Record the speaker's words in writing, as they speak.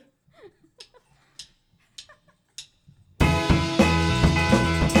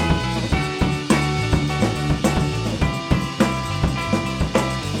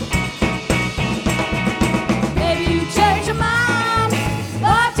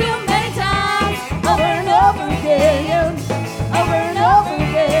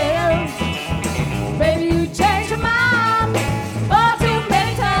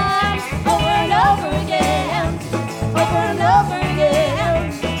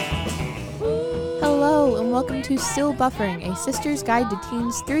welcome to Still Buffering, a sister's guide to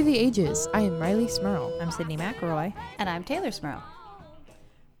teens through the ages. I am Riley Smurl. I'm Sydney McElroy. And I'm Taylor Smurl.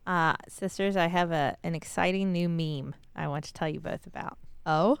 Sisters, I have an exciting new meme I want to tell you both about.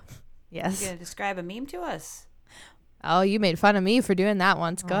 Oh? Yes. You're going to describe a meme to us? Oh, you made fun of me for doing that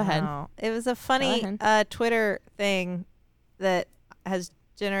once. Go ahead. No. It was a funny Twitter thing that has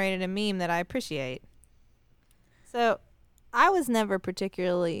generated a meme that I appreciate. So, I was never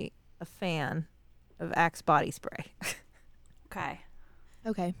particularly a fan of Axe body spray. Okay.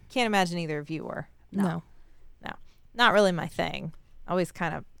 Okay. Can't imagine either of you were. No. Not really my thing. I always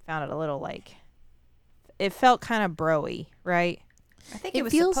kind of found it a little it felt kind of bro-y, right? I think It it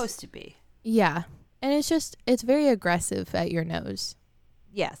was feels- supposed to be. Yeah. And it's very aggressive at your nose.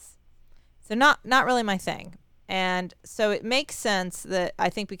 Yes. So not really my thing. And so it makes sense that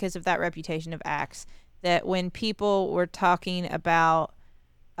I think because of that reputation of Axe, that when people were talking about,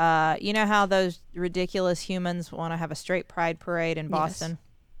 you know how those ridiculous humans want to have a straight pride parade in Boston?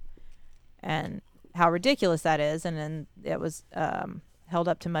 Yes. And how ridiculous that is. And then it was held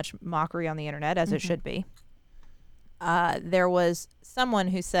up to much mockery on the internet, as it should be. There was someone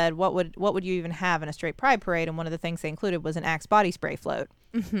who said, what would you even have in a straight pride parade? And one of the things they included was an Axe body spray float.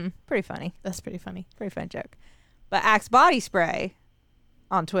 Mm-hmm. Pretty funny. That's pretty funny. Pretty fun joke. But Axe body spray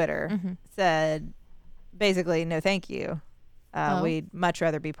on Twitter said, basically, no thank you. We'd much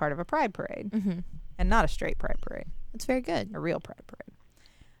rather be part of a pride parade and not a straight pride parade. That's very good. A real pride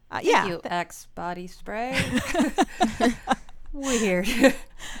parade. Thank you, Axe body spray. Weird.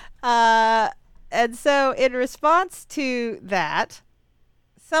 And so in response to that,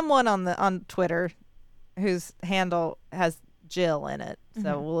 someone on Twitter whose handle has Jill in it,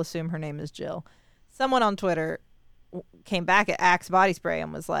 so we'll assume her name is Jill. Someone on Twitter came back at Axe body spray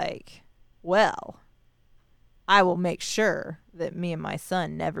and was like, well, I will make sure that me and my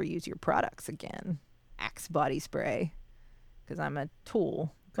son never use your products again. Axe body spray. Because I'm a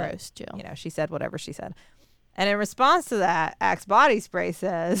tool. Gross, Jill. You know, she said whatever she said. And in response to that, Axe body spray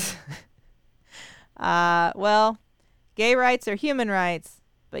says, well, gay rights are human rights,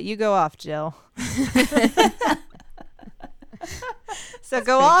 but you go off, Jill. So That's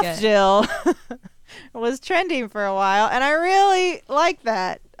go pretty off, good. Jill. Was trending for a while, and I really like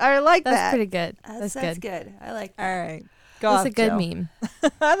that. I like That's that. pretty good. That's That's good. good. I like All that. right. Go That's off, a good Jill. meme. I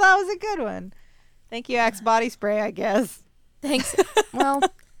thought it was a good one. Thank you, Axe body spray, I guess. Thanks. Well,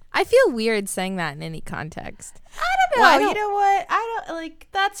 I feel weird saying that in any context. I don't know. Well, I don't- You know what? I don't like.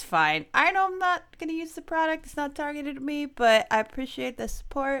 That's fine. I know I'm not gonna use the product. It's not targeted at me, but I appreciate the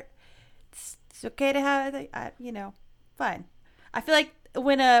support. It's okay to have it. Fine. I feel like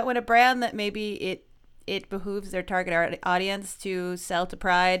when a brand that maybe it behooves their target audience to sells to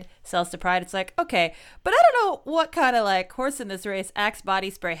Pride. It's like, okay, but I don't know what kind of like horse in this race Axe body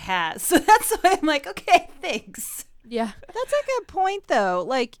spray has. So that's why I'm like, okay, thanks. Yeah. That's a good point, though.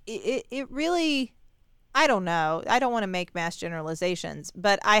 Like, it really, I don't know. I don't want to make mass generalizations,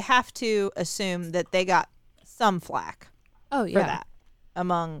 but I have to assume that they got some flack Oh, for yeah. that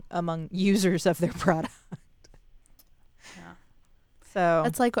among users of their product. Yeah. So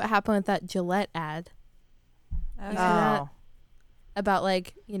That's like what happened with that Gillette ad Oh, see yeah. that? About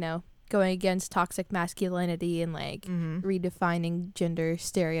like, going against toxic masculinity and like redefining gender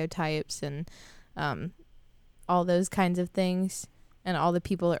stereotypes and all those kinds of things. And all the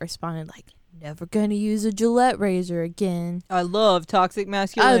people that responded like, never gonna use a Gillette razor again. I love toxic I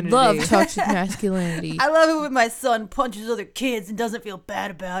masculinity. love toxic masculinity. I love it when my son punches other kids and doesn't feel bad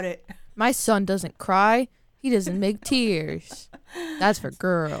about it. My son doesn't cry. He doesn't make tears. That's for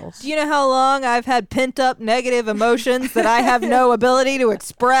girls. Do you know how long I've had pent up negative emotions that I have no ability to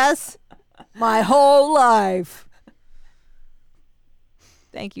express? My whole life.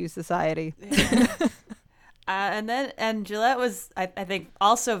 Thank you, society. And Gillette was, I think,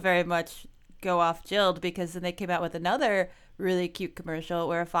 also very much go off Jilled, because then they came out with another really cute commercial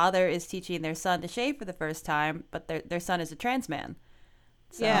where a father is teaching their son to shave for the first time, but their son is a trans man.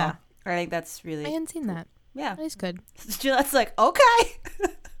 So Yeah. I think that's really I hadn't seen that. yeah. That is good. Gillette's like, okay.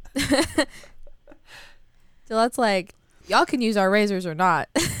 So that's like, y'all can use our razors or not.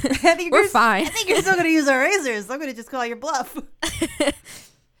 I think We're you're- fine. I think you're still gonna use our razors. I'm gonna just call your bluff.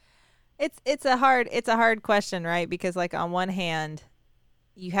 It's a hard question, right? Because like on one hand,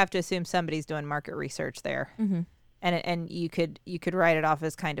 you have to assume somebody's doing market research there, Mm-hmm. and you could write it off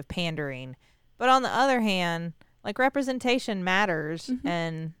as kind of pandering. But on the other hand, like representation matters,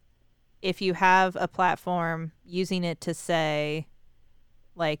 and if you have a platform using it to say,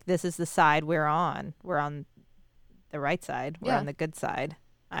 like, this is the side we're on the right side, we're Yeah. on the good side.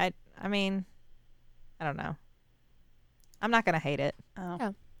 I mean, I don't know. I'm not gonna hate it. Oh.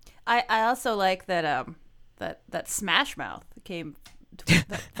 Yeah. I also like that that Smash Mouth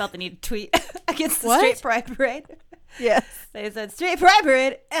felt the need to tweet against the What? straight pride parade. Yes. They said straight pride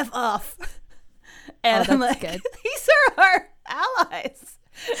parade, F off. And Oh, I'm that's like, good. these are our allies.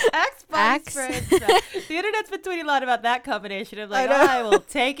 Axe, body Axe. spray, and stuff. The internet's been tweeting a lot about that combination. I'm like, I know. I will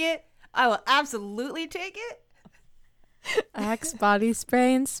take it. I will absolutely take it. Axe body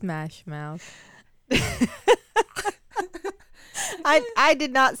spray and Smash Mouth. I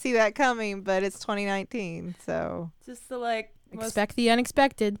did not see that coming, but it's 2019, so Just the like Expect the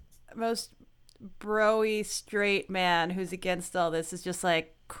unexpected. most bro-y straight man who's against all this is just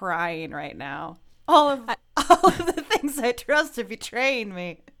like crying right now. All of the things I trust are betraying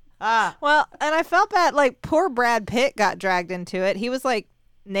me. well, and I felt bad. Like poor Brad Pitt got dragged into it. He was like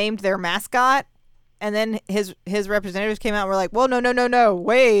named their mascot, and then his representatives came out and were like, "Well, no,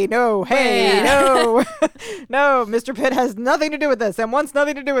 wait, no, hey, Yeah. no, no, Mr. Pitt has nothing to do with this, and wants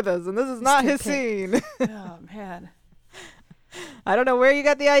nothing to do with this, and this is not Mr. his Pitt. scene." Oh man. I don't know where you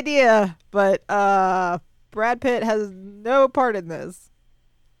got the idea, but Brad Pitt has no part in this.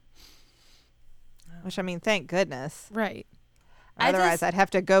 Which, I mean, thank goodness. Right. Otherwise, I'd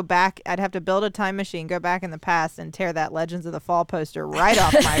have to go back. I'd have to build a time machine, go back in the past, and tear that Legends of the Fall poster right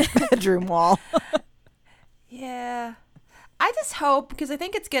off my bedroom wall. Yeah. I just hope, because I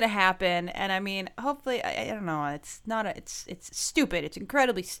think it's going to happen. And I mean, hopefully, I don't know. It's not it's stupid. It's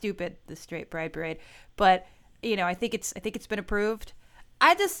incredibly stupid, the straight pride parade. But, you know, I think it's been approved.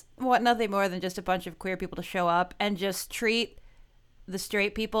 I just want nothing more than just a bunch of queer people to show up and just treat the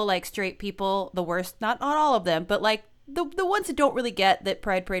straight people like straight people, the worst, not all of them, but like the ones who don't really get that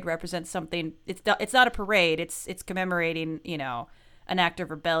Pride Parade represents something. It's not a parade. It's commemorating, you know, an act of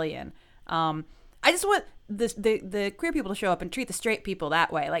rebellion. I just want the queer people to show up and treat the straight people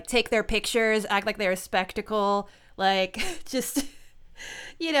that way. Like take their pictures, act like they're a spectacle, like just,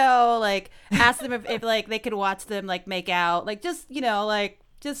 you know, like ask them if like they could watch them like make out, like just, you know, like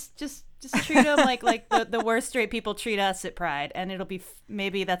just treat them like the worst straight people treat us at Pride, and it'll be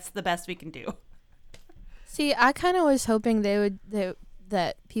maybe that's the best we can do. See, I kind of was hoping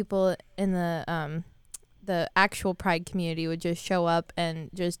that people in the actual Pride community would just show up and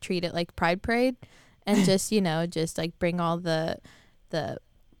just treat it like Pride Parade, and just, you know, just like bring all the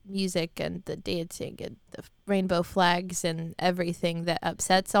music and the dancing and the rainbow flags and everything that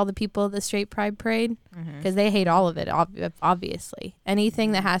upsets all the people at the straight Pride Parade, because they hate all of it. Obviously,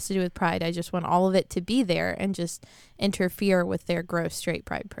 anything that has to do with Pride, I just want all of it to be there and just interfere with their gross straight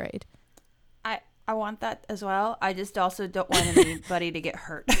Pride Parade. I want that as well. I just also don't want anybody to get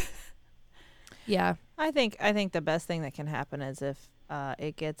hurt. Yeah. I think the best thing that can happen is if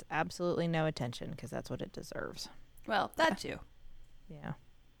it gets absolutely no attention, because that's what it deserves. Well, that too. Yeah.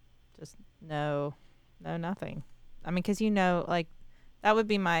 Just no nothing. I mean, because, you know, like, that would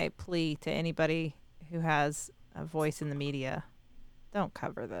be my plea to anybody who has a voice in the media. Don't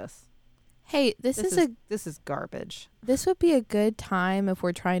cover this. Hey, this is garbage. This would be a good time if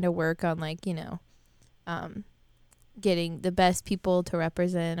we're trying to work on, like, you know, getting the best people to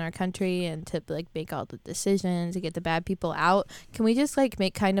represent our country and to like make all the decisions and get the bad people out. Can we just like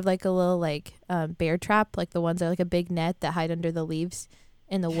make kind of like a little like bear trap, like the ones that are like a big net that hide under the leaves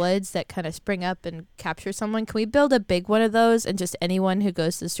in the woods that kind of spring up and capture someone? Can we build a big one of those, and just anyone who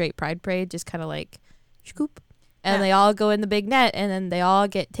goes to the straight Pride Parade just kind of like scoop, and they all go in the big net, and then they all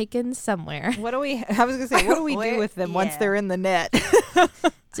get taken somewhere. What do we do with them once they're in the net?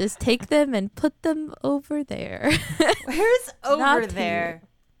 Just take them and put them over there. Where's over Not there?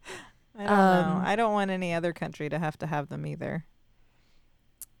 I don't know. I don't want any other country to have them either.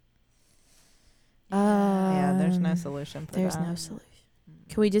 Yeah, there's no solution for There's that. no solution.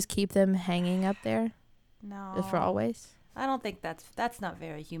 Can we just keep them hanging up there No. for always? I don't think that's not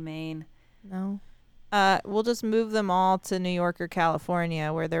very humane. No. We'll just move them all to New York or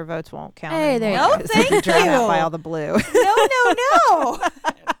California, where their votes won't count. Hey, there you anymore, go. 'cause they've been Thank drowned out you. by all the blue.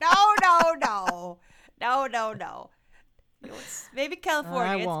 No. Maybe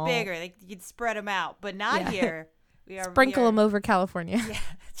California, it's won't. bigger. You'd spread them out, but not Yeah. here. Sprinkle them over California. Yeah,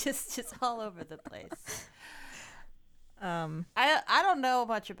 just all over the place. Um, I don't know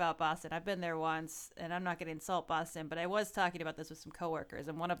much about Boston. I've been there once, and I'm not going to insult Boston, but I was talking about this with some coworkers,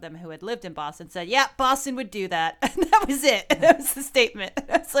 and one of them who had lived in Boston said, "Yeah, Boston would do that." And that was it. That was the statement.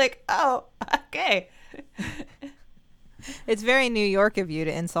 I was like, "Oh, okay." it's very New York of you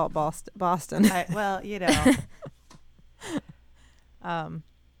to insult Boston. Well, you know.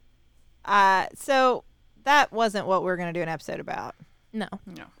 So that wasn't what we're going to do an episode about. No.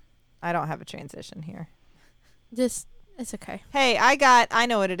 I don't have a transition here. Just, it's okay. Hey, I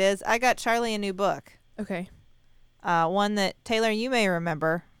know what it is. I got Charlie a new book. Okay. One that, Taylor, you may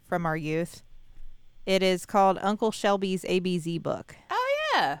remember from our youth. It is called Uncle Shelby's ABZ book. Oh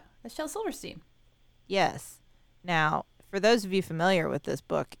yeah, that's Shel Silverstein. Yes. Now, for those of you familiar with this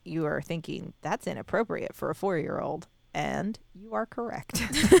book, you are thinking that's inappropriate for a 4-year-old, and you are correct.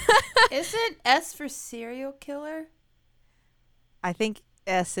 Isn't S for serial killer? I think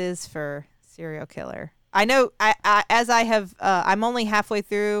S is for serial killer. I know. I'm only halfway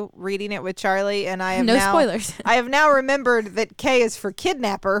through reading it with Charlie, and I have No spoilers. I have now remembered that K is for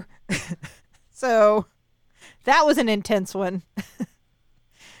kidnapper. So that was an intense one.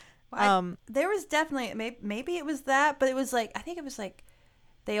 There was definitely maybe it was that, but it was like I think it was like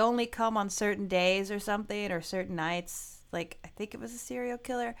they only come on certain days or something or certain nights. Like I think it was a serial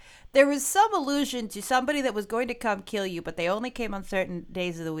killer. There was some allusion to somebody that was going to come kill you, but they only came on certain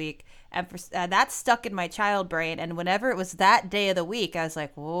days of the week, and that stuck in my child brain. And whenever it was that day of the week, I was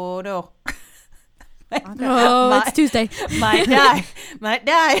like, "Oh no, It's Tuesday. might die."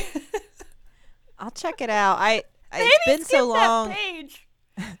 I'll check it out. Maybe It's been so skip that long. page.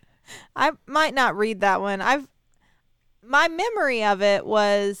 I might not read that one. My memory of it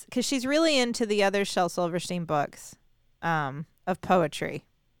was because she's really into the other Shel Silverstein books, of poetry.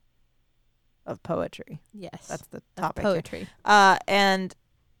 Yes. That's the of topic. Here. poetry. I've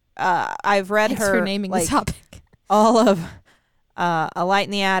read Thanks her for naming like the topic. all of A Light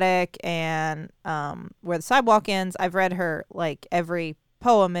in the Attic and Where the Sidewalk Ends. I've read her like every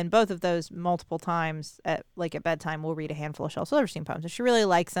poem in both of those multiple times. At bedtime, we'll read a handful of Shel Silverstein poems. And she really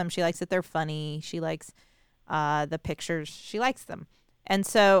likes them. She likes that they're funny. She likes the pictures. She likes them. And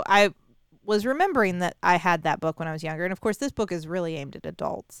so I was remembering that I had that book when I was younger. And of course, this book is really aimed at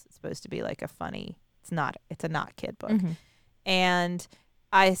adults. It's supposed to be like it's a not kid book. Mm-hmm. And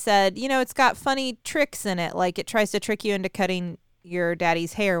I said, it's got funny tricks in it. Like it tries to trick you into cutting your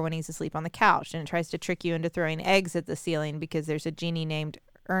daddy's hair when he's asleep on the couch. And it tries to trick you into throwing eggs at the ceiling because there's a genie named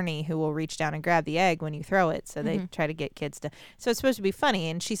Ernie who will reach down and grab the egg when you throw it. So they try to get kids to. So it's supposed to be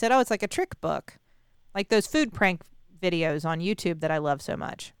funny. And she said, oh, it's like a trick book. Like those food prank videos on YouTube that I love so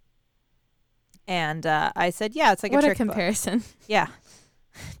much. And I said, yeah, it's like What a a trick book. comparison. Yeah.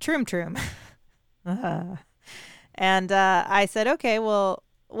 Troom. And I said, okay, well,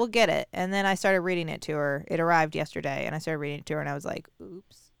 we'll get it. And then I started reading it to her. It arrived yesterday, and I started reading it to her, and I was like,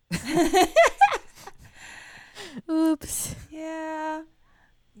 oops. Oops. Yeah.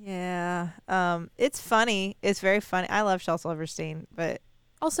 Yeah. It's funny. It's very funny. I love Shel Silverstein, but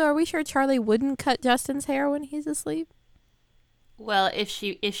Also, are we sure Charlie wouldn't cut Justin's hair when he's asleep? Well, if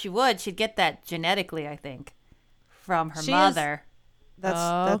she would, she'd get that genetically, I think, from her She is- mother.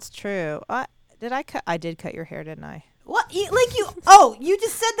 that's true. I did cut your hair, didn't I? What? You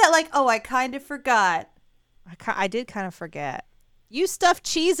just said that like, oh, I kind of forgot. I did kind of forget. You stuffed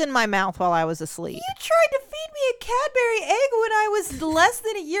cheese in my mouth while I was asleep. You tried to feed me a Cadbury egg when I was less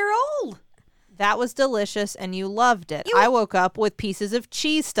than a year old. That was delicious, and you loved it. I woke up with pieces of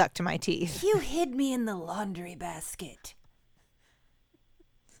cheese stuck to my teeth. You hid me in the laundry basket.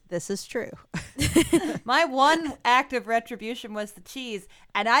 This is true. My one act of retribution was the cheese,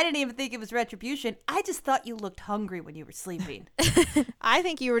 and I didn't even think it was retribution. I just thought you looked hungry when you were sleeping. I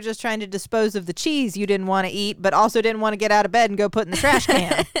think you were just trying to dispose of the cheese you didn't want to eat, but also didn't want to get out of bed and go put in the trash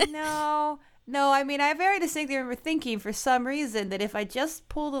can. No, I mean, I very distinctly remember thinking for some reason that if I just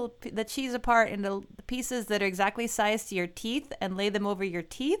pull the cheese apart into the pieces that are exactly sized to your teeth and lay them over your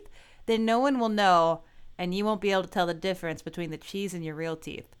teeth, then no one will know, and you won't be able to tell the difference between the cheese and your real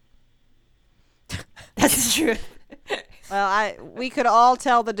teeth. That's the truth. Well, we could all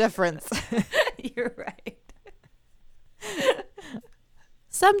tell the difference. You're right.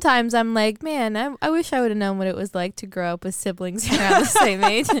 Sometimes I'm like, man, I wish I would have known what it was like to grow up with siblings around the same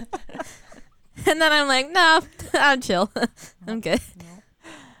age. And then I'm like, no, I'm chill. I'm good.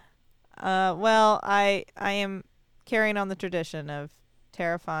 Well, I am carrying on the tradition of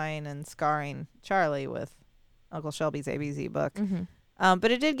terrifying and scarring Charlie with Uncle Shelby's ABZ book. Mm-hmm.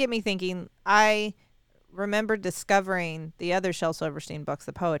 But it did get me thinking. I remember discovering the other Shel Silverstein books,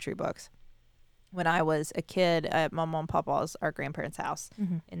 the poetry books, when I was a kid at Mom and Papa's, our grandparents' house,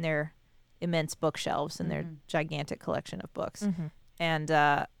 in their immense bookshelves and their gigantic collection of books.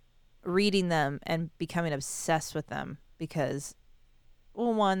 And reading them and becoming obsessed with them because,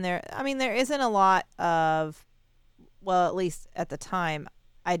 well, one, there isn't a lot of, well, at least at the time,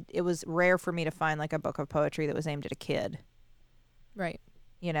 it was rare for me to find like a book of poetry that was aimed at a kid. Right.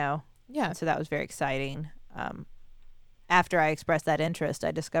 Yeah. Yeah. So that was very exciting. After I expressed that interest,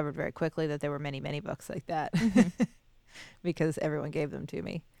 I discovered very quickly that there were many, many books like that because everyone gave them to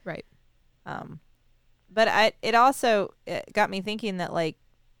me. Right. But it also got me thinking that like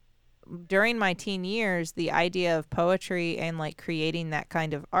during my teen years, the idea of poetry and like creating that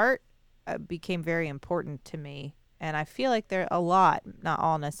kind of art became very important to me. And I feel like there a lot, not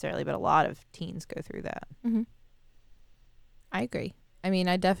all necessarily, but a lot of teens go through that. Mm-hmm. I agree. I mean,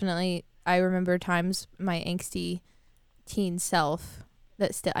 I remember times my angsty teen self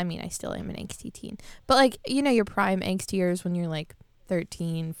that I still am an angsty teen. But like, your prime angst years when you're like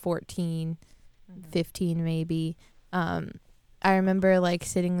 13, 14, 15 maybe. I remember like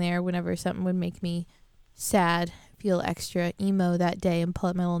sitting there whenever something would make me sad, feel extra emo that day, and pull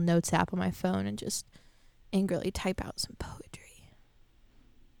up my little notes app on my phone and just angrily type out some poetry.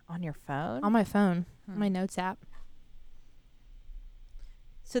 On your phone? On my phone. On my notes app.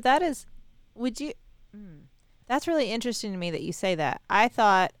 So that is, that's really interesting to me that you say that. I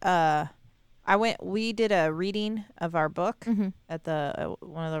thought, we did a reading of our book at the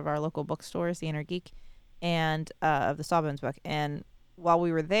one of our local bookstores, the Inner Geek, and of the Sawbones book. And while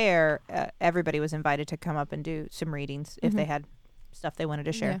we were there, everybody was invited to come up and do some readings if they had stuff they wanted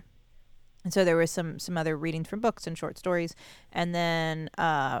to share. Yeah. And so there was some other readings from books and short stories. And then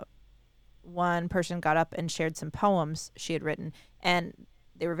one person got up and shared some poems she had written. And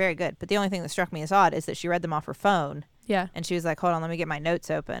they were very good. But the only thing that struck me as odd is that she read them off her phone. Yeah. And she was like, hold on, let me get my notes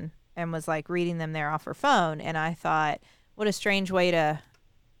open. And was like reading them there off her phone. And I thought, what a strange way to,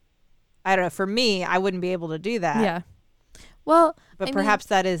 I don't know, for me, I wouldn't be able to do that. Yeah. Well, but perhaps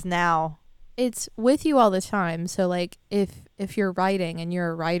that is now. It's with you all the time. So like if you're writing and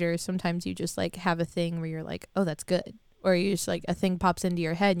you're a writer, sometimes you just like have a thing where you're like, oh, that's good. Or you just like a thing pops into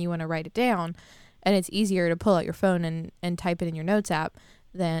your head and you want to write it down. And it's easier to pull out your phone and type it in your notes app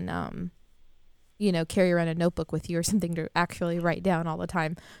than, carry around a notebook with you or something to actually write down all the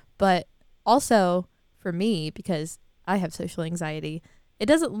time. But also for me, because I have social anxiety, it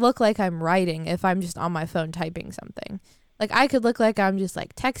doesn't look like I'm writing if I'm just on my phone typing something. Like I could look like I'm just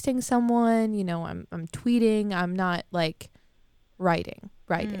like texting someone, I'm tweeting. I'm not like writing.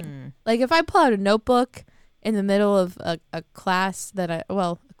 Like if I pull out a notebook in the middle of a class a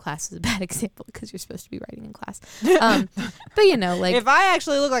class is a bad example because you're supposed to be writing in class. But like if I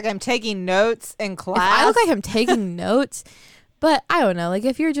actually look like I'm taking notes in class, if I look like I'm taking notes, but I don't know, like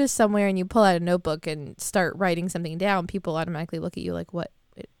if you're just somewhere and you pull out a notebook and start writing something down, people automatically look at you like,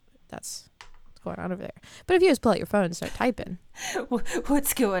 what's going on over there? But if you just pull out your phone and start typing,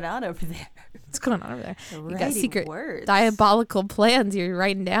 what's going on over there? What's going on over there? You got secret words, diabolical plans you're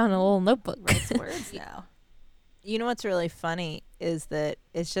writing down in a little notebook. Writes words now. You know what's really funny is that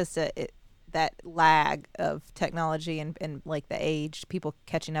it's just that lag of technology and like the age, people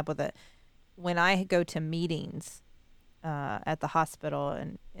catching up with it. When I go to meetings at the hospital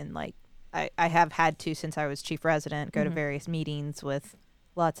and like I have had to since I was chief resident go to various meetings with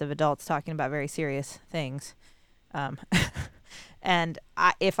lots of adults talking about very serious things. And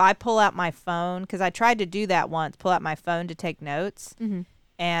if I pull out my phone, because I tried to do that once, pull out my phone to take notes.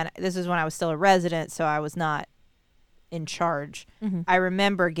 And this is when I was still a resident, so I was not in charge. I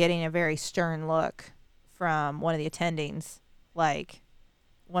remember getting a very stern look from one of the attendings, like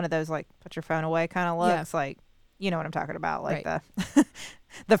one of those like put your phone away kind of looks. Like, you know what I'm talking about, like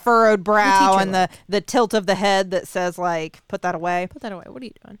the furrowed brow and the tilt of the head that says like put that away. What are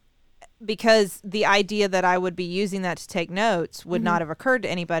you doing? Because the idea that I would be using that to take notes would not have occurred to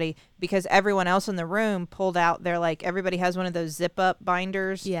anybody, because everyone else in the room pulled out their, like, everybody has one of those zip up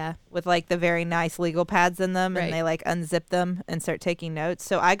binders with like the very nice legal pads in them, and they like unzip them and start taking notes.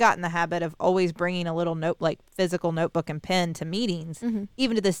 So I got in the habit of always bringing a little note, like physical notebook and pen to meetings,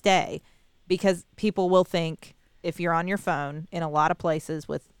 even to this day, because people will think if you're on your phone in a lot of places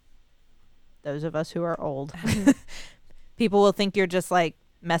with those of us who are old, people will think you're just like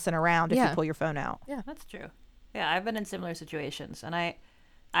messing around if you pull your phone out. Yeah, that's true. Yeah, I've been in similar situations, and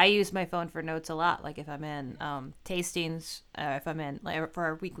I use my phone for notes a lot. Like if I'm in tastings, if I'm in like for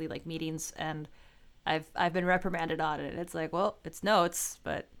our weekly like meetings, and I've been reprimanded on it. It's like, well, it's notes,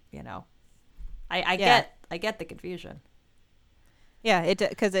 but I get the confusion. Yeah,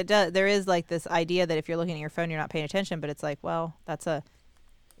 because it does. There is like this idea that if you're looking at your phone, you're not paying attention. But it's like, well,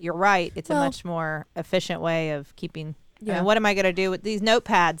 you're right. It's a much more efficient way of keeping. Yeah. I mean, what am I going to do with these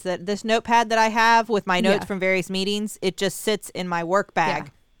notepads? This notepad that I have with my notes from various meetings, it just sits in my work bag.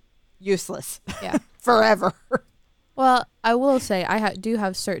 Yeah. Useless. Yeah. Forever. Well, I will say I do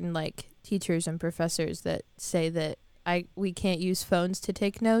have certain like teachers and professors that say that we can't use phones to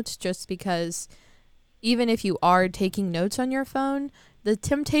take notes, just because even if you are taking notes on your phone, the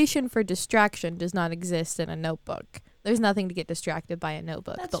temptation for distraction does not exist in a notebook. There's nothing to get distracted by a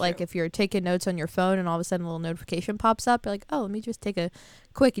notebook. That's true. Like if you're taking notes on your phone and all of a sudden a little notification pops up, you're like, oh, let me just take a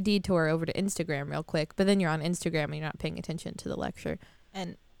quick detour over to Instagram real quick. But then you're on Instagram and you're not paying attention to the lecture.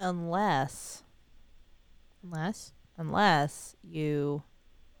 And unless you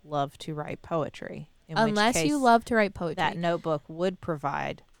love to write poetry. In which Unless case, you love to write poetry. that notebook would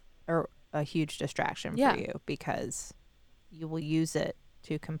provide a huge distraction Yeah. for you, because you will use it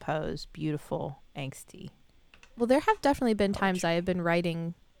to compose beautiful, angsty. Well, there have definitely been times I have been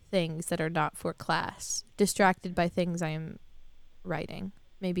writing things that are not for class, distracted by things I am writing,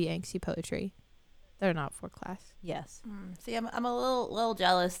 maybe angsty poetry that are not for class. Yes. See, I'm a little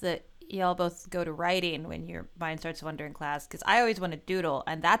jealous that y'all both go to writing when your mind starts to wander in class, because I always want to doodle,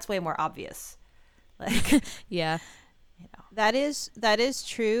 and that's way more obvious. Like, Yeah. you know, That is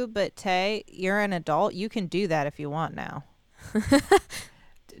true, but Tay, you're an adult. You can do that if you want now.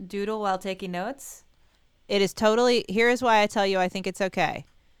 doodle while taking notes. It is totally. Here is why I tell you I think it's okay.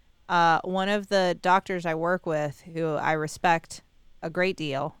 One of the doctors I work with, who I respect a great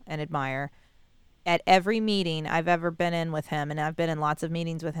deal and admire, at every meeting I've ever been in with him, and I've been in lots of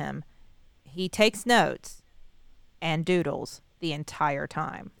meetings with him, he takes notes and doodles the entire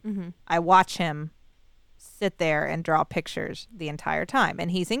time. Mm-hmm. I watch him sit there and draw pictures the entire time,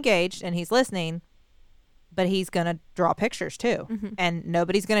 and he's engaged and he's listening, but he's going to draw pictures too. Mm-hmm. And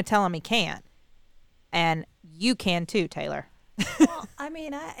nobody's going to tell him he can't. And you can too, Taylor. Well, I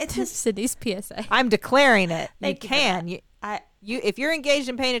mean, it's just Sydney's PSA. I'm declaring it. You Thank you for can. You if you're engaged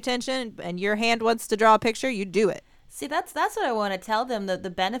and paying attention and your hand wants to draw a picture, you do it. see that's what I want to tell them. The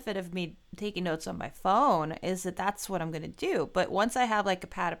benefit of me taking notes on my phone is that that's what I'm going to do. But once I have like a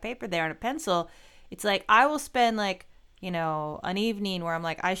pad of paper there and a pencil, it's like I will spend like, you know, an evening where I'm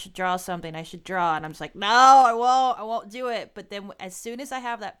like, I should draw something, I should draw, and I'm just like, no, I won't do it. But then as soon as I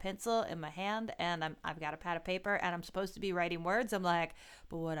have that pencil in my hand and I've got a pad of paper and I'm supposed to be writing words, I'm like,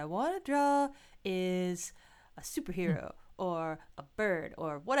 but what I want to draw is a superhero or a bird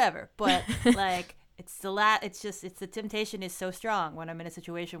or whatever. But like, it's the temptation is so strong when I'm in a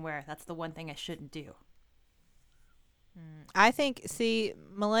situation where that's the one thing I shouldn't do. I think,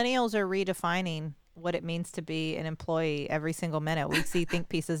 millennials are redefining what it means to be an employee every single minute. We see think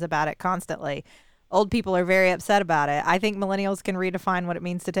pieces about it constantly. Old people are very upset about it. I think millennials can redefine what it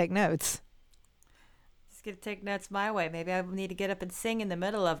means to take notes. Just gonna take notes my way. Maybe I need to get up and sing in the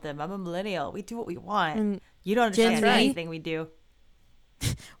middle of them. I'm a millennial. We do what we want. And You don't understand Gen Z? anything we do.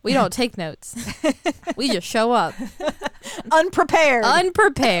 we don't take notes. We just show up Unprepared.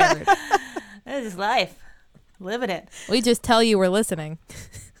 unprepared. This is life. Living it. We just tell you we're listening.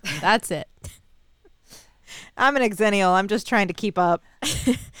 That's it. I'm an exennial. I'm just trying to keep up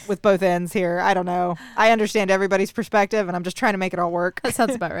with both ends here. I don't know. I understand everybody's perspective, and I'm just trying to make it all work. That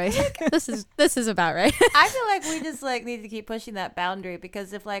sounds about right. This is about right. I feel like we just like need to keep pushing that boundary,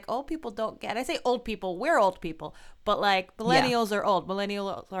 because if like old people don't get, I say old people, we're old people, but like millennials are old,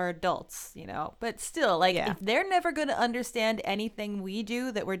 millennials are adults, you know, but still like if they're never going to understand anything we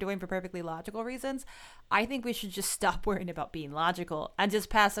do that we're doing for perfectly logical reasons, I think we should just stop worrying about being logical and just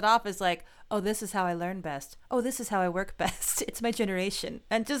pass it off as like, oh, this is how I learn best. Oh, this is how I work best. It's my generation.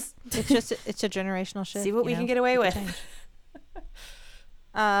 And just it's a generational shift. see what we can get away with.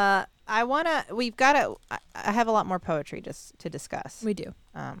 I have a lot more poetry just to discuss. We do.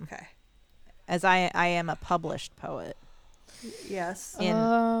 Okay. As I am a published poet Yes.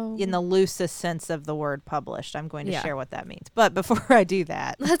 in the loosest sense of the word published. I'm going to Yeah. share what that means. But before I do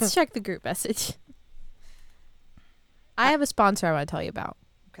that, Let's check the group message. I have a sponsor I want to tell you about.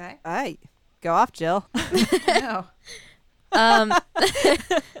 Okay. hey, go off, Jill. No.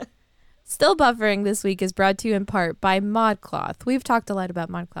 Still Buffering this week is brought to you in part by ModCloth. We've talked a lot about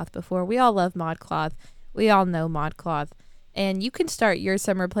ModCloth before. We all love ModCloth. We all know ModCloth. And you can start your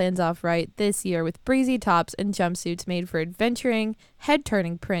summer plans off right this year with breezy tops and jumpsuits made for adventuring,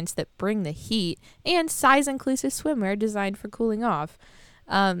 head-turning prints that bring the heat, and size-inclusive swimwear designed for cooling off.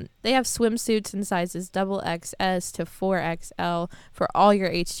 They have swimsuits in sizes XXS to 4XL for all your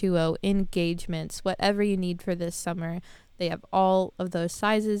H2O engagements, whatever you need for this summer. They have all of those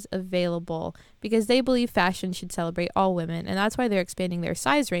sizes available because they believe fashion should celebrate all women, and that's why they're expanding their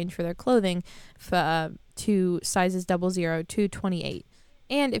size range for their clothing to sizes 00 to 28.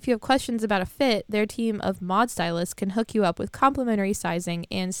 And if you have questions about a fit, their team of mod stylists can hook you up with complimentary sizing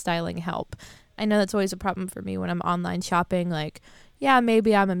and styling help. I know that's always a problem for me when I'm online shopping, like, yeah,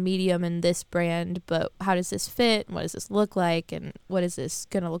 maybe I'm a medium in this brand, but how does this fit? What does this look like? And what is this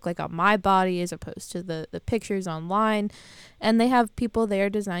going to look like on my body as opposed to the pictures online? And they have people there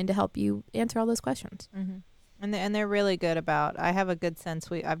designed to help you answer all those questions. Mm-hmm. And they're really good about, I have a good sense.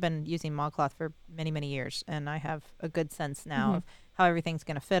 I've been using ModCloth for many, many years, and I have a good sense now of how everything's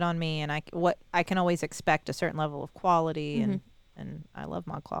going to fit on me, and what I can always expect a certain level of quality, and I love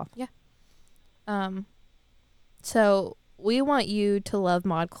ModCloth. Yeah. So we want you to love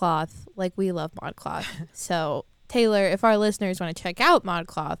ModCloth like we love ModCloth. So Taylor, if our listeners want to check out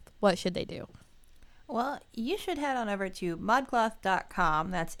ModCloth, what should they do? Well, you should head on over to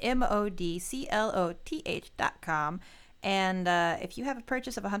modcloth.com. That's modcloth.com. And if you have a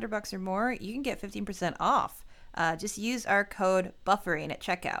purchase of $100 or more, you can get 15% off. Just use our code BUFFERING at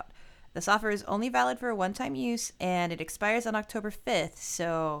checkout. This offer is only valid for a one-time use, and it expires on October 5th.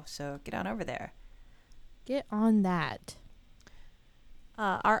 So get on over there. Get on that.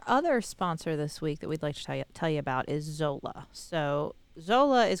 Our other sponsor this week that we'd like to tell you about is Zola. So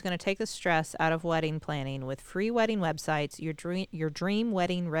Zola is going to take the stress out of wedding planning with free wedding websites, your dream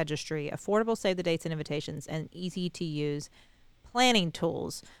wedding registry, affordable save the dates and invitations, and easy to use planning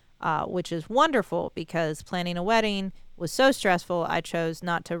tools, which is wonderful because planning a wedding was so stressful. I chose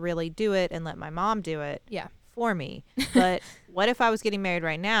not to really do it and let my mom do it. Yeah. For me. But what if I was getting married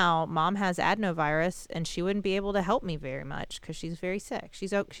right now? Mom has adenovirus and she wouldn't be able to help me very much because she's very sick.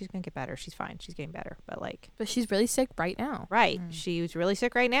 She's going to get better. She's fine. She's getting better. But she's really sick right now. Right. She was really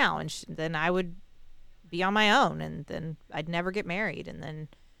sick right now. And then I would be on my own and then I'd never get married. And then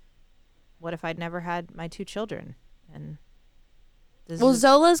what if I'd never had my 2 children? And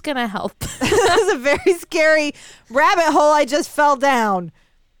Zola's going to help. This is a very scary rabbit hole I just fell down.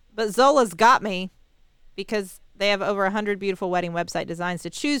 But Zola's got me. Because they have over 100 beautiful wedding website designs to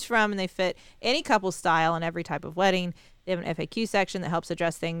choose from, and they fit any couple style and every type of wedding. They have an FAQ section that helps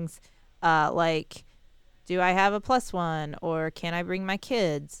address things like, do I have a plus one, or can I bring my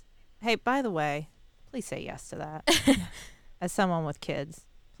kids? Hey, by the way, please say yes to that. As someone with kids,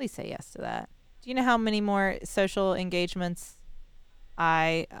 please say yes to that. Do you know how many more social engagements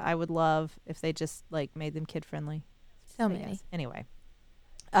I would love if they just made them kid friendly? So many. Yes. Anyway.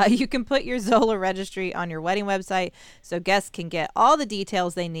 You can put your Zola registry on your wedding website so guests can get all the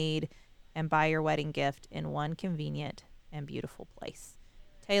details they need and buy your wedding gift in one convenient and beautiful place.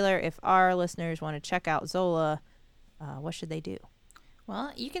 Taylor, if our listeners want to check out Zola, what should they do?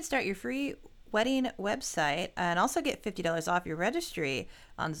 Well, you can start your free wedding website and also get $50 off your registry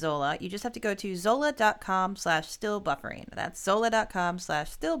on Zola. You just have to go to zola.com/stillbuffering. That's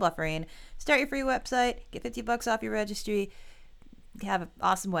zola.com/stillbuffering. Start your free website, get $50 off your registry. Have an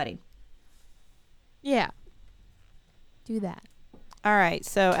awesome wedding. Yeah. Do that. All right.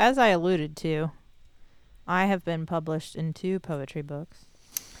 So as I alluded to, I have been published in 2 poetry books.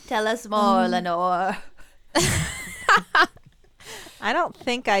 Tell us more, Lenore. I don't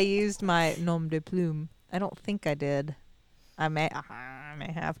think I used my nom de plume. I don't think I did. I may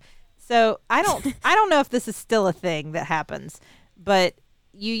have. So I don't know if this is still a thing that happens, but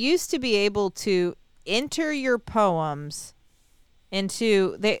you used to be able to enter your poems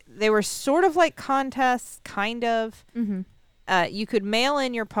into they were sort of like contests, kind of. Mm-hmm. You could mail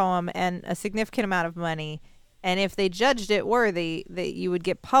in your poem and a significant amount of money, and if they judged it worthy, that you would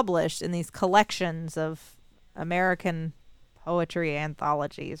get published in these collections of American poetry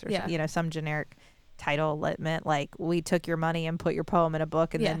anthologies, or some generic title that meant like, we took your money and put your poem in a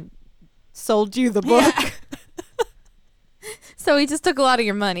book and then sold you the book. Yeah. So we just took a lot of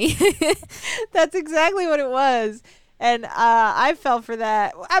your money. That's exactly what it was. And I fell for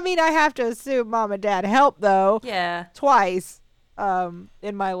that. I mean, I have to assume Mom and Dad helped, though. Yeah. Twice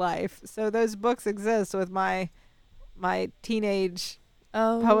in my life. So those books exist with my teenage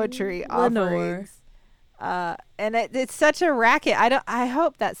poetry offerings. And it's such a racket. I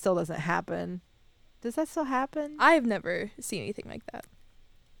hope that still doesn't happen. Does that still happen? I've never seen anything like that.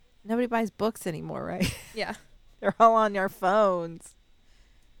 Nobody buys books anymore, right? Yeah. They're all on your phones.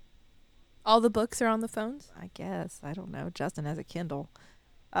 All the books are on the phones? I guess. I don't know. Justin has a Kindle.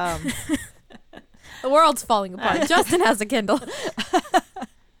 The world's falling apart. Justin has a Kindle.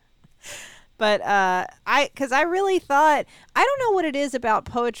 But because I really thought, I don't know what it is about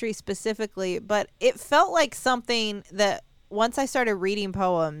poetry specifically, but it felt like something that once I started reading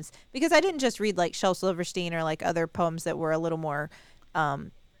poems, because I didn't just read like Shel Silverstein or like other poems that were a little more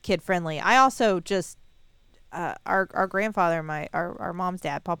kid friendly. I also just, our grandfather, our mom's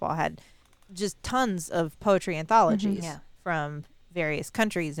dad, Papa, had just tons of poetry anthologies from various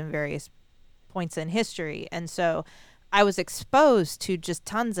countries and various points in history. And so I was exposed to just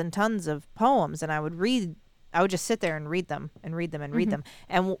tons and tons of poems, and I would just sit there and read them and read them and read them.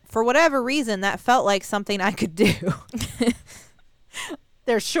 And for whatever reason, that felt like something I could do.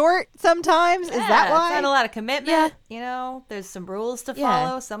 They're short sometimes. Is that why? It's not a lot of commitment. Yeah. There's some rules to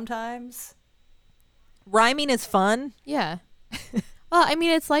follow sometimes. Rhyming is fun. Yeah. Well, I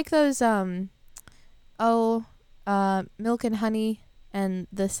mean, it's like those, Milk and Honey and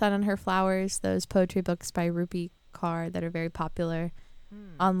The Sun and Her Flowers, those poetry books by Rupi Kaur that are very popular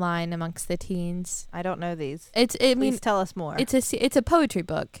online amongst the teens. I don't know these. Please tell us more. It's a poetry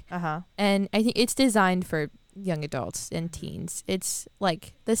book. Uh-huh. And I think it's designed for young adults and teens. It's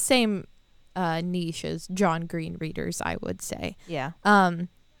like the same niche as John Green readers, I would say. Yeah.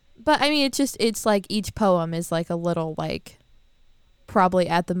 But I mean, it's like each poem is like a little like probably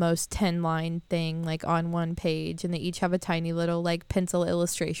at the most 10-line thing like on one page, and they each have a tiny little like pencil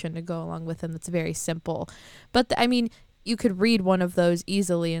illustration to go along with them that's very simple. But I mean, you could read one of those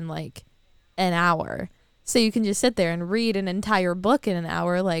easily in like an hour. So you can just sit there and read an entire book in an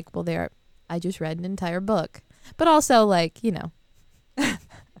hour. Like, well, I just read an entire book. But also, like, you know,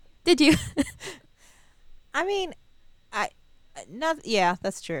 did you? I mean, yeah,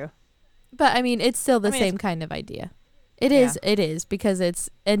 that's true. But I mean, it's still the same kind of idea. It is because it's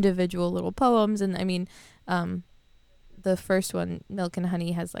individual little poems, and I mean, the first one, Milk and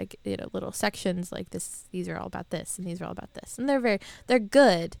Honey, has like, you know, little sections like this. These are all about this, and these are all about this, and they're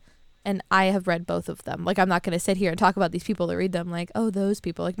good. And I have read both of them. Like, I'm not going to sit here and talk about these people that read them like, oh, those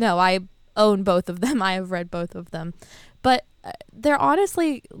people. Like, no, I own both of them. I have read both of them. But they're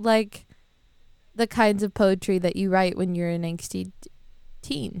honestly like the kinds of poetry that you write when you're an angsty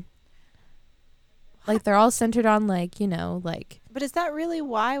teen. Like, they're all centered on, like, you know, like... But is that really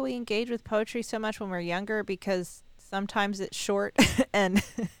why we engage with poetry so much when we're younger? Because sometimes it's short and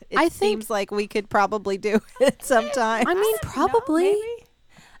it seems like we could probably do it sometimes. I mean, probably.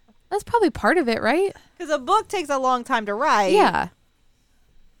 That's probably part of it, right? Because a book takes a long time to write. Yeah.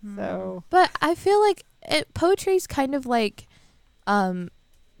 So... But I feel like poetry's kind of like...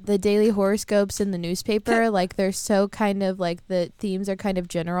 the daily horoscopes in the newspaper. Like, they're so kind of like, the themes are kind of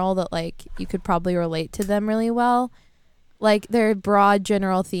general that like you could probably relate to them really well. Like, they're broad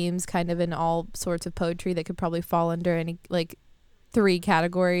general themes kind of in all sorts of poetry that could probably fall under any like 3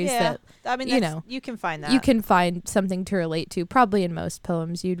 categories. Yeah, that, I mean, you know, you can find that. you can find something to relate to probably in most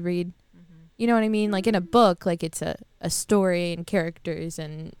poems you'd read. You know what I mean? Like, in a book, like, it's a story and characters,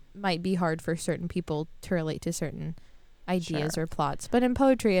 and might be hard for certain people to relate to certain ideas or plots. But in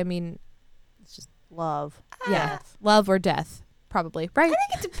poetry, I mean, it's just love. Yeah. Love or death, probably. Right? I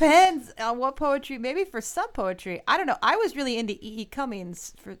think it depends on what poetry. Maybe for some poetry, I don't know. I was really into E.E.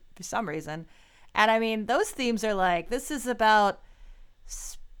 Cummings for some reason. And I mean, those themes are like, this is about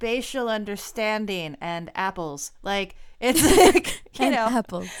spatial understanding and apples. Like, it's like, you know,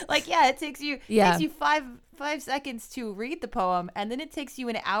 apples. Like, yeah, it takes you five seconds to read the poem, and then it takes you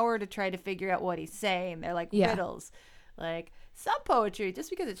an hour to try to figure out what he's saying. They're like riddles. Like, some poetry,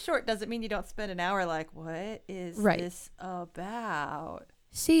 just because it's short doesn't mean you don't spend an hour like, what is this about?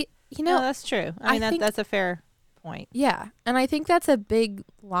 See, you know, no, that's true. I mean, that's a fair point. Yeah. And I think that's a big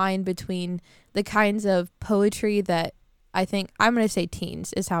line between the kinds of poetry that I think, I'm going to say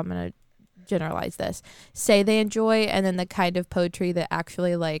teens is how I'm going to generalize this, say they enjoy, and then the kind of poetry that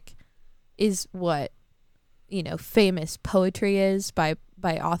actually like is what, you know, famous poetry is by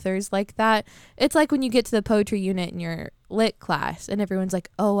authors like that. It's like when you get to the poetry unit in your lit class and everyone's like,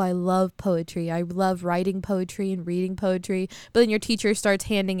 oh, I love poetry. I love writing poetry and reading poetry. But then your teacher starts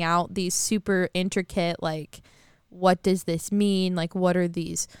handing out these super intricate, like, what does this mean? Like, what are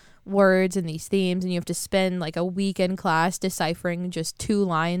these words and these themes? And you have to spend like a week in class deciphering just 2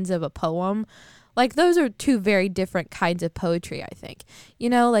 lines of a poem. Like, those are 2 very different kinds of poetry, I think. You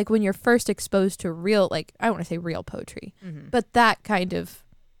know, like when you're first exposed to real, like, I don't want to say real poetry, but that kind of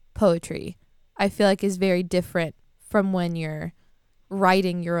poetry, I feel like is very different from when you're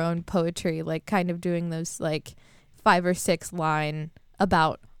writing your own poetry, like kind of doing those like 5 or 6 line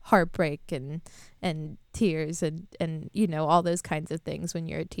about heartbreak and tears and you know, all those kinds of things when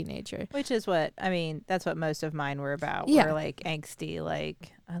you're a teenager. Which is what, I mean, that's what most of mine were about. Yeah. We're like angsty,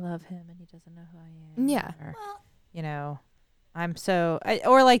 like, I love him and he doesn't know who I am. Yeah. Or, you know, I'm so,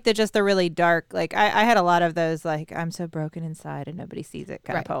 or like the really dark, like I had a lot of those, like, I'm so broken inside and nobody sees it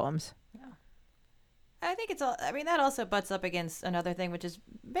kind of poems. I think it's all, I mean, that also butts up against another thing, which is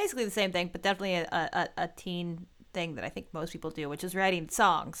basically the same thing, but definitely a teen thing that I think most people do, which is writing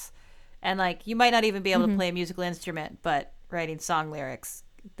songs. And like, you might not even be able to play a musical instrument, but writing song lyrics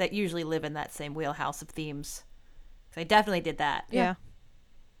that usually live in that same wheelhouse of themes. So I definitely did that. Yeah.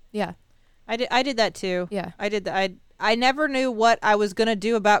 I did that too. Yeah. I did that. I never knew what I was going to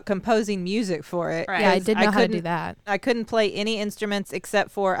do about composing music for it. Right. Yeah, I didn't know how to do that. I couldn't play any instruments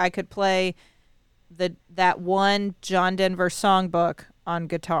except for I could play that one John Denver songbook on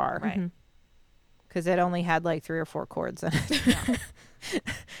guitar. Right. Because it only had like 3 or 4 chords in it.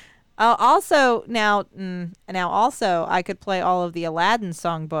 Also, now I could play all of the Aladdin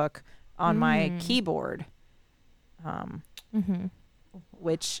songbook on my keyboard,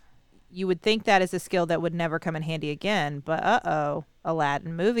 which you would think that is a skill that would never come in handy again. But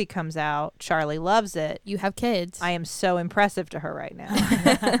Aladdin movie comes out. Charlie loves it. You have kids. I am so impressive to her right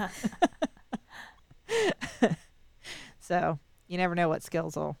now. So you never know what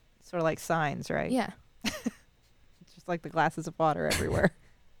skills will, sort of like signs, right? Yeah. It's just like the glasses of water everywhere.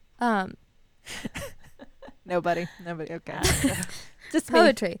 Nobody. Okay. Just me.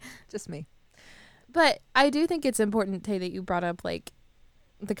 Poetry. Just me. But I do think it's important, Tay, that you brought up like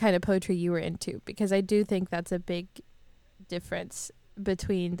the kind of poetry you were into, because I do think that's a big difference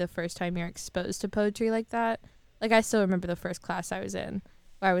between the first time you're exposed to poetry like that. Like, I still remember the first class I was in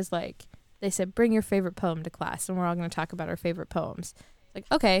where I was like, they said, bring your favorite poem to class and we're all going to talk about our favorite poems. Like,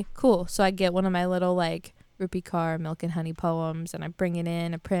 okay, cool. So I get one of my little like Rupi Kaur Milk and Honey poems and I bring it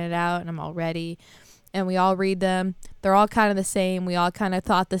in, I print it out, and I'm all ready. And we all read them. They're all kind of the same. We all kind of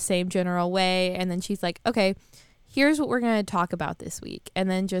thought the same general way. And then she's like, okay, here's what we're going to talk about this week. And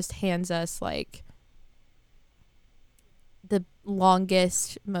then just hands us like the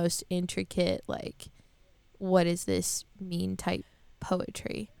longest, most intricate, like, what does this mean type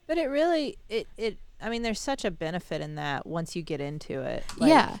poetry. But it really, I mean, there's such a benefit in that once you get into it. Like,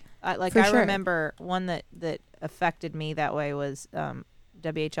 yeah. I sure. remember one that affected me that way was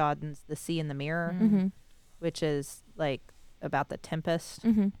W.H. Auden's The Sea in the Mirror, Mm-hmm. which is like about the Tempest,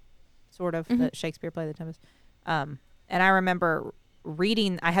 Mm-hmm. sort of, Mm-hmm. the Shakespeare play, The Tempest. And I remember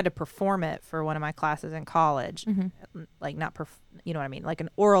reading, I had to perform it for one of my classes in college, Mm-hmm. like not, you know what I mean? Like an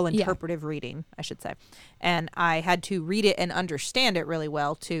oral Yeah. interpretive reading, I should say. And I had to read it and understand it really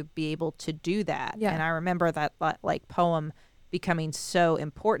well to be able to do that. Yeah. And I remember that like poem becoming so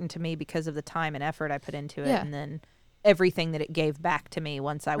important to me because of the time and effort I put into it. Yeah. And then everything that it gave back to me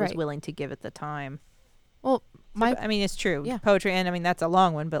once I was Right. willing to give it the time. Well, I mean, it's true. Yeah. Poetry, and I mean, that's a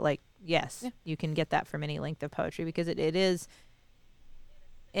long one, but like, yes, Yeah. you can get that from any length of poetry because it is,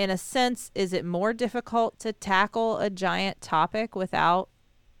 in a sense, is it more difficult to tackle a giant topic without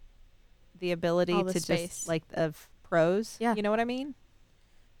the ability All the to space. just, like, of prose? Yeah. You know what I mean?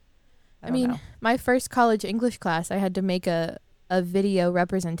 I don't mean, know. my first college English class, I had to make a video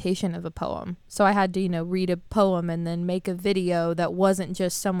representation of a poem. So I had to, read a poem and then make a video that wasn't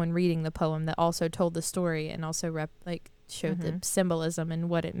just someone reading the poem, that also told the story and also showed the Mhm. symbolism and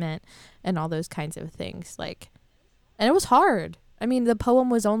what it meant and all those kinds of things. Like, and it was hard. I mean, the poem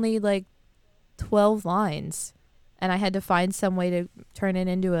was only like 12 lines and I had to find some way to turn it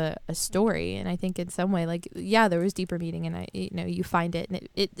into a story. And I think in some way, like, yeah, there was deeper meaning, and you find it, and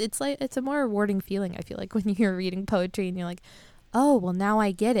it's like, it's a more rewarding feeling, I feel like, when you're reading poetry and you're like, oh, well, now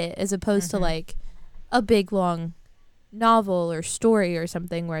I get it, as opposed to like a big long novel or story or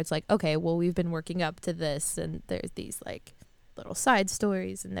something where it's like, okay, well, we've been working up to this and there's these like little side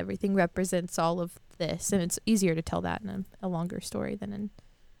stories and everything represents all of this, and it's easier to tell that in a longer story than in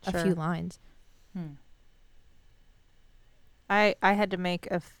a few lines. I had to make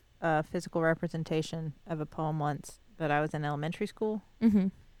a physical representation of a poem once, but I was in elementary school. Mm-hmm.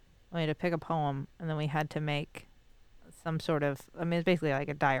 We had to pick a poem, and then we had to make some sort of, I mean, it's basically like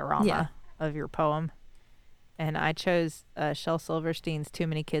a diorama of your poem. And I chose Shel Silverstein's Too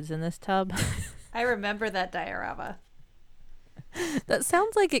Many Kids in This Tub. I remember that diorama. That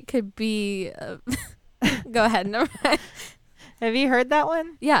sounds like it could be go ahead. Never mind. Have you heard that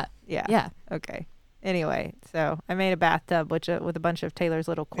one? Yeah. Yeah. Yeah. Okay. Anyway, so I made a bathtub with a bunch of Taylor's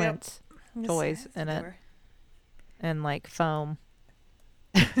little quints toys in it and like foam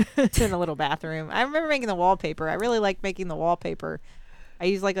in a little bathroom. I remember making the wallpaper. I really like making the wallpaper. I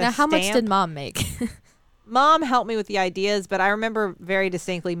use like a Now, how much stamp. did Mom make? Mom helped me with the ideas, but I remember very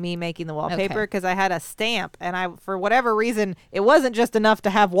distinctly me making the wallpaper Okay. because I had a stamp, and I, for whatever reason, it wasn't just enough to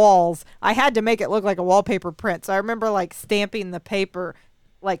have walls. I had to make it look like a wallpaper print. So I remember like stamping the paper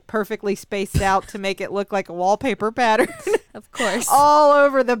like perfectly spaced out to make it look like a wallpaper pattern Of course. all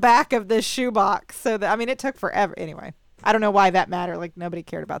over the back of this shoebox. So that, I mean, it took forever. Anyway, I don't know why that mattered. Like, nobody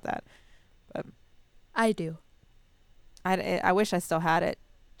cared about that. But I do. I wish I still had it.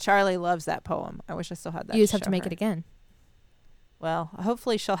 Charlie loves that poem. I wish I still had that. You just have to show make her. it again. Well,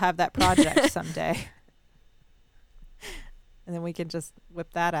 hopefully she'll have that project someday. And then we can just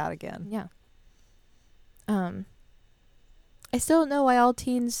whip that out again. Yeah. I still don't know why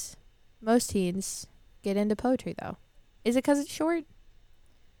most teens get into poetry, though. Is it because it's short?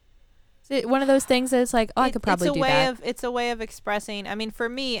 Is it one of those things that it's like, oh, I could probably do that? It's a way of expressing. I mean, for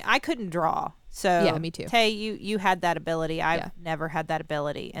me, I couldn't draw. So Yeah, me too. Tay, you had that ability. I've never had that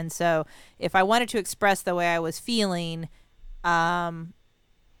ability. And so if I wanted to express the way I was feeling,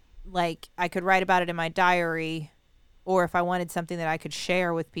 like I could write about it in my diary, or if I wanted something that I could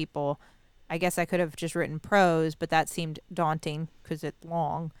share with people, I guess I could have just written prose, but that seemed daunting because it's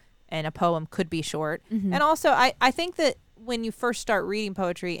long and a poem could be short. Mhm. And also I think that when you first start reading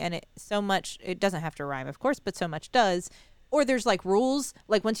poetry, and it doesn't have to rhyme, of course, but so much does, or there's like rules.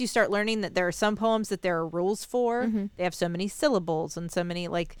 Like once you start learning that there are some poems that there are rules for, they have so many syllables and so many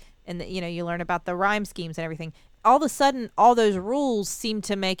like, and you know, you learn about the rhyme schemes and everything. All of a sudden, all those rules seem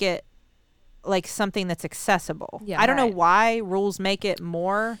to make it like something that's accessible. Yeah. I don't know why rules make it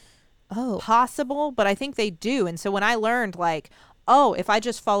more possible, but I think they do. And so when I learned like, oh, if I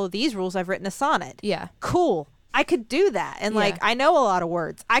just follow these rules, I've written a sonnet. Yeah. Cool. I could do that. And like, I know a lot of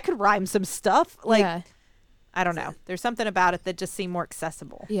words. I could rhyme some stuff. Like, I don't know. There's something about it that just seemed more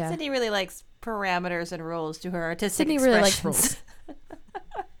accessible. Yeah. Sydney really likes parameters and rules to her artistic Sydney expression. really likes rules.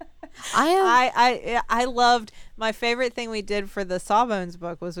 I loved, my favorite thing we did for the Sawbones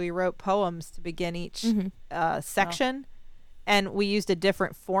book was we wrote poems to begin each section, and we used a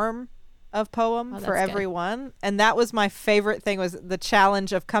different form of poem for everyone. And that was my favorite thing, was the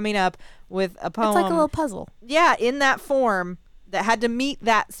challenge of coming up with a poem. It's like a little puzzle. Yeah, in that form that had to meet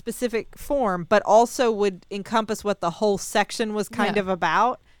that specific form, but also would encompass what the whole section was kind of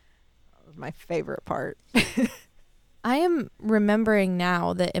about. That was my favorite part. I am remembering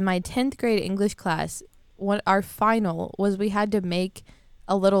now that in my 10th grade English class, what our final was, we had to make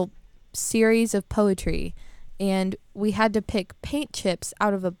a little series of poetry, and we had to pick paint chips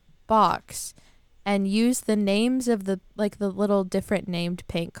out of a box and use the names of the little different named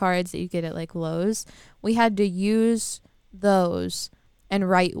paint cards that you get at like Lowe's. We had to use those and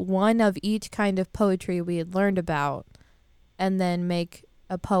write one of each kind of poetry we had learned about, and then make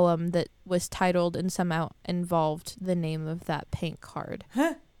a poem that was titled and somehow involved the name of that paint card.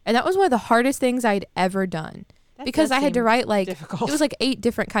 And that was one of the hardest things I'd ever done, because I had to write like difficult. It was like 8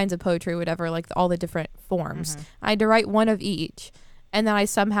 different kinds of poetry, whatever, like all the different forms. I had to write one of each, and then I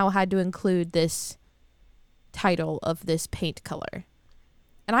somehow had to include this title of this paint color.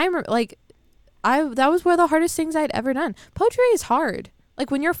 And I remember like that was one of the hardest things I'd ever done. Poetry is hard. Like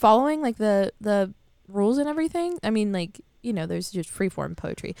when you're following like the rules and everything, I mean, like, you know, there's just freeform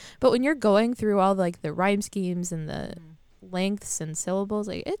poetry. But when you're going through all like the rhyme schemes and the lengths and syllables,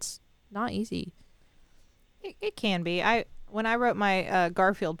 like it's not easy. It can be. When I wrote my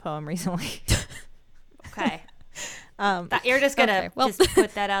Garfield poem recently. Okay. You're just gonna just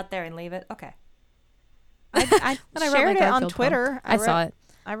put that out there and leave it. Okay. I shared it on Twitter. Poem. I saw it.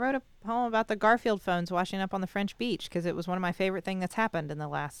 I wrote a poem about the Garfield phones washing up on the French beach because it was one of my favorite things that's happened in the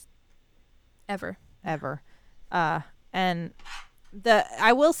last ever. And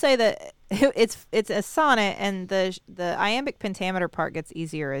I will say that it's a sonnet, and the iambic pentameter part gets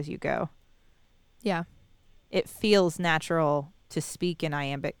easier as you go. Yeah. It feels natural to speak in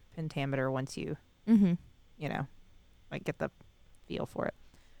iambic pentameter once you, you know, like get the feel for it.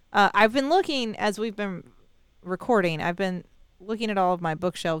 I've been looking, as we've been recording, I've been looking at all of my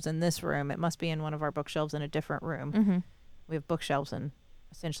bookshelves in this room. It must be in one of our bookshelves in a different room. We have bookshelves in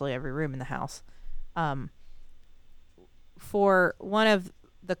essentially every room in the house. For one of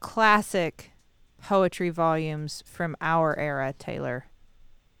the classic poetry volumes from our era, Taylor,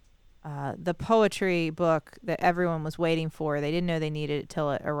 the poetry book that everyone was waiting for, they didn't know they needed it till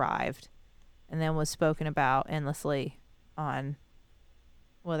it arrived, and then was spoken about endlessly on,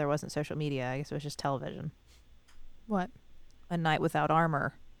 well, there wasn't social media, I guess it was just television. What? A Night Without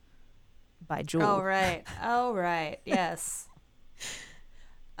Armor by Jewel. Oh, right. Yes.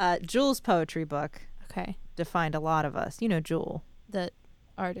 Jewel's poetry book Okay. defined a lot of us. You know Jewel. The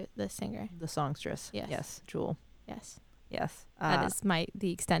artist, the singer. The songstress. Yes. Jewel. Yes. Yes. That is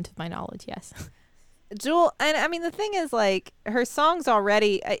the extent of my knowledge, yes. Jewel, and I mean, the thing is, like, her songs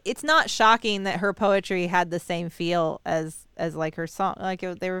already, it's not shocking that her poetry had the same feel as like her song. Like,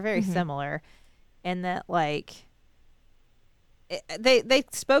 they were very similar, and that, like, they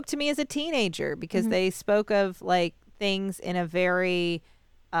spoke to me as a teenager because they spoke of, like, things in a very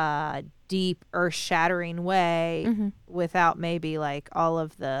deep, earth-shattering way without maybe, like, all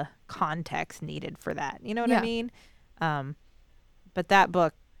of the context needed for that. You know what I mean? But that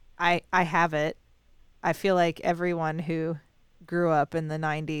book, I have it. I feel like everyone who grew up in the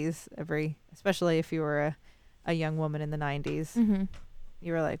 90s, especially if you were a young woman in the 90s,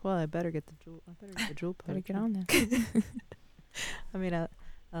 you were like, well, I better get the Jewel. Poetry. Better get on there. I mean,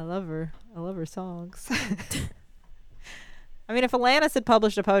 I love her. I love her songs. I mean, if Alanis had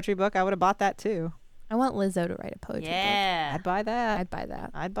published a poetry book, I would have bought that too. I want Lizzo to write a poetry book. I'd buy that. I'd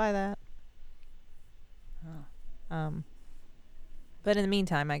buy that. But in the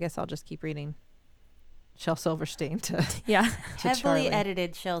meantime, I guess I'll just keep reading Shel Silverstein to Heavily Charlie.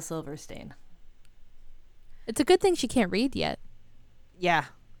 edited Shel Silverstein. It's a good thing she can't read yet. Yeah.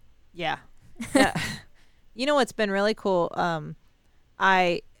 You know what's been really cool? When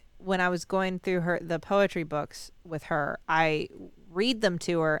I was going through the poetry books with her, I read them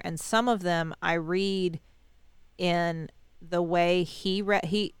to her, and some of them I read in the way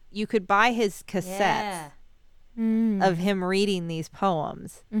you could buy his cassettes of him reading these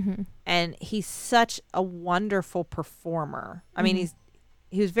poems. And he's such a wonderful performer. I mean,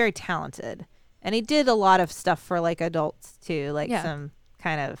 he was very talented, and he did a lot of stuff for like adults too, like some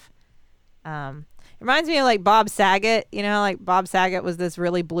kind of reminds me of like Bob Saget. You know, like Bob Saget was this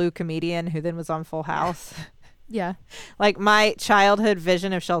really blue comedian who then was on Full House. Yeah. Like my childhood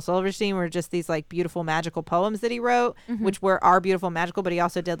vision of Shel Silverstein were just these like beautiful magical poems that he wrote, which are beautiful and magical, but he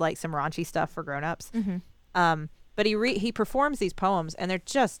also did like some raunchy stuff for grown-ups. But he performs these poems and they're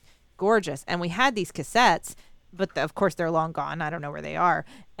just gorgeous. And we had these cassettes, but of course they're long gone. I don't know where they are.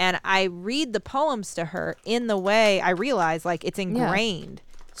 And I read the poems to her in the way I realize like it's ingrained.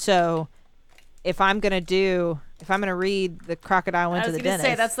 So if I'm going to read The Crocodile Went to the Dentist. I was going to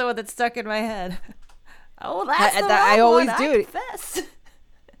say, that's the one that stuck in my head. Oh, that's the I always one. do it.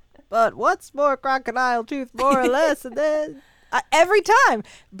 But what's more crocodile tooth, more or less? And then every time.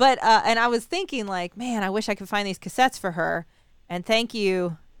 But and I was thinking like, man, I wish I could find these cassettes for her. And thank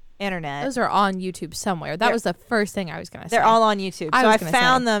you, internet. Those are on YouTube somewhere. That was the first thing I was going to say. They're all on YouTube. So I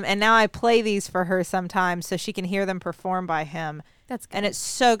found them, and now I play these for her sometimes so she can hear them performed by him. That's good. And it's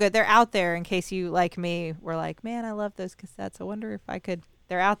so good. They're out there in case you, like me, were like, man, I love those cassettes. I wonder if I could.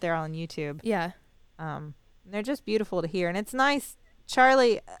 They're out there on YouTube. Yeah. They're just beautiful to hear, and it's nice.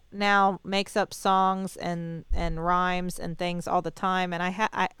 Charlie now makes up songs and rhymes and things all the time, and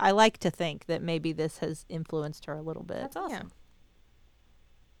I like to think that maybe this has influenced her a little bit. That's awesome.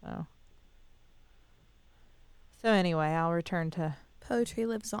 Yeah. So anyway, I'll return to Poetry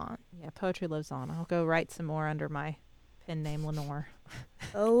lives on. Yeah, poetry lives on. I'll go write some more under my pen name Lenore.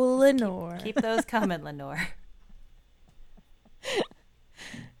 Oh, Lenore. Keep those coming, Lenore.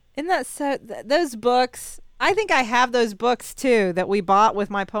 Isn't that so? Those books, I think I have those books too that we bought with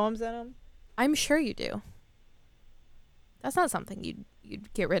my poems in them. I'm sure you do. That's not something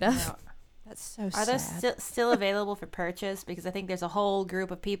you'd get rid of. No. That's so sad. Are those still available for purchase? Because I think there's a whole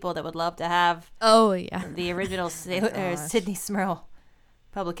group of people that would love to have the original Sydney Smurl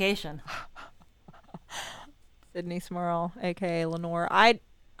publication. Sydney Smurl, aka Lenore. I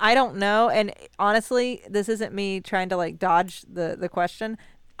don't know, and honestly, this isn't me trying to like dodge the question.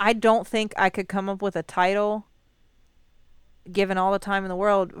 I don't think I could come up with a title given all the time in the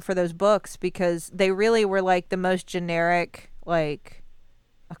world for those books, because they really were like the most generic, like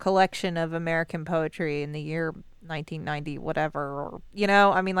a collection of American poetry in the year 1990 whatever, or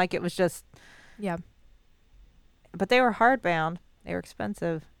I mean, like it was just but they were hardbound. They were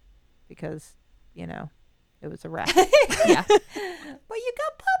expensive because it was a wrap. Yeah. But you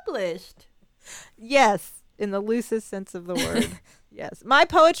got published. Yes, in the loosest sense of the word. Yes. My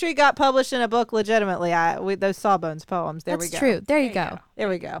poetry got published in a book legitimately. Those Sawbones poems. There we go. That's true. There you go. There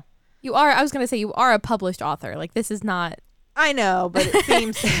we go. I was going to say you are a published author. Like this is not. I know, but it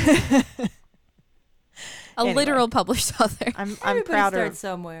seems a literal published author. I'm Everybody prouder. starts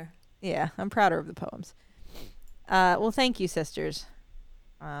somewhere. Yeah, I'm prouder of the poems. Well, thank you, sisters.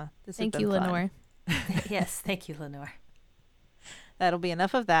 Thank you, Lenore. Yes, thank you, Lenore. That'll be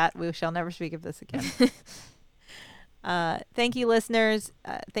enough of that. We shall never speak of this again. Thank you, listeners.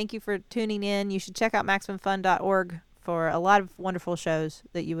 Thank you for tuning in. You should check out MaximumFun.org for a lot of wonderful shows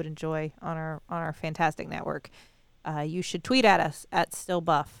that you would enjoy on our fantastic network. You should tweet at us at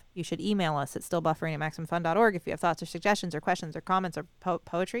StillBuff. You should email us at stillbuffering@MaximumFun.org if you have thoughts or suggestions or questions or comments or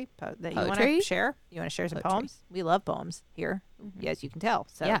poetry that you want to share. You want to share some poems? We love poems here, as you can tell.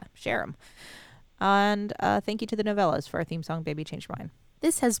 So share them. And thank you to the Novellas for our theme song, Baby Changed Mine.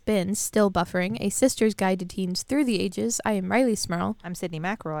 This has been Still Buffering, a sister's guide to teens through the ages. I am Riley Smurl. I'm Sydney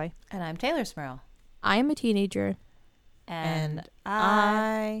McRoy. And I'm Taylor Smurl. I am a teenager. And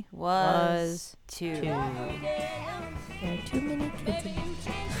I was too. There are too many kids in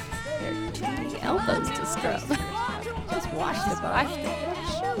the There are too many elbows to scrub. Just washed it.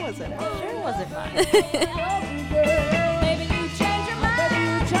 Sure wasn't. Sure wasn't fine. Baby, you change your mind. Baby,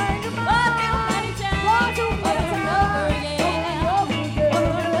 you change your mind.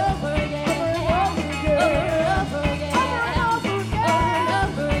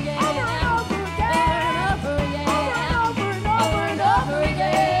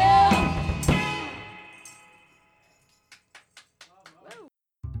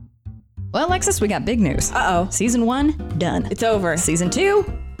 Well, Alexis, we got big news. Uh-oh. Season 1, done. It's over. Season 2,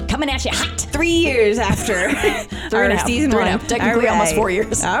 coming at you hot. 3 years after Three and a half. Technically almost 4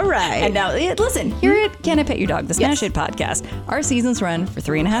 years. All right. And now, listen, here at Can I Pet Your Dog, the Smash Hit podcast, our seasons run for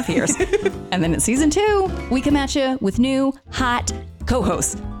 3.5 years. And then in season 2, we come at you with new, hot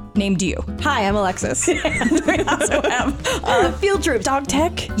co-hosts. named you. Hi, I'm Alexis. We also have Field trip, dog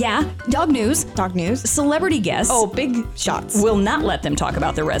tech, yeah, dog news, dog news. celebrity guests. Oh, big shots. Will not let them talk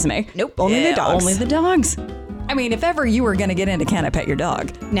about their resume. Nope, only the dogs. Only the dogs. I mean, if ever you were going to get into Can I Pet Your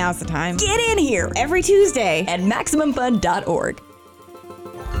Dog, Now's the time. get in here Every Tuesday. at MaximumFun.org.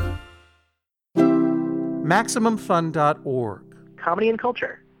 MaximumFun.org. Comedy and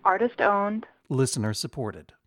culture. Artist owned. Listener supported.